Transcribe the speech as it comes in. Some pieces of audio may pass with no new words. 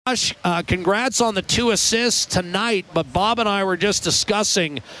Josh, congrats on the 2 assists tonight, but Bob and I were just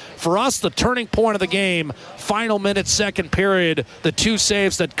discussing, for us, the turning point of the game, final minute, second period, the 2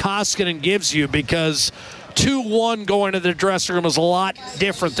 saves that Koskinen gives you, because 2-1 going to the dressing room is a lot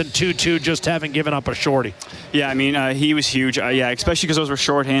different than 2-2 just having given up a shorty. Yeah, I mean, he was huge. Especially because those were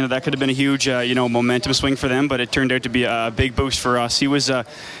shorthanded. That could have been a huge, momentum swing for them, but it turned out to be a big boost for us. He was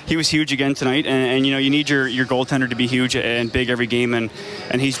huge again tonight, and you need your goaltender to be huge and big every game, and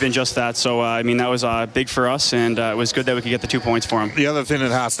he's been just that. So, that was big for us, and it was good that we could get the 2 points for him. The other thing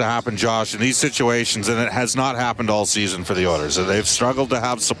that has to happen, Josh, in these situations, and it has not happened all season for the Oilers, they've struggled to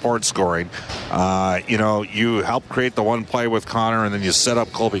have support scoring. You help create the one play with Connor, and then you set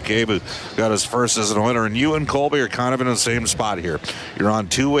up Colby Cave, who got his first as an Oiler, and you and Colby are kind of in the same spot here. You're on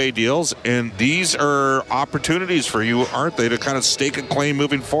two-way deals, and these are opportunities for you, aren't they, to kind of stake a claim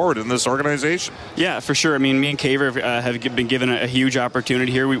moving forward in this organization? Yeah, for sure. I mean, me and Caver have been given a huge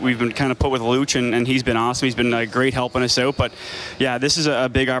opportunity here. We've been kind of put with Luch, and he's been awesome. He's been great helping us out. But, yeah, this is a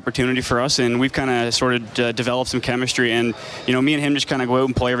big opportunity for us, and we've kind of sort of developed some chemistry. And, me and him just kind of go out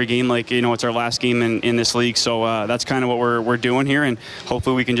and play every game like, it's our last game in this league. So that's kind of what we're doing here, and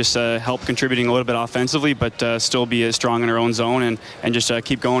hopefully we can just help contributing a little bit offensively, but still be strong in our own zone and just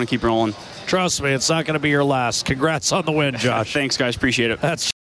keep going and keep rolling. Trust me, it's not going to be your last. Congrats on the win, Josh. Thanks, guys. Appreciate it. That's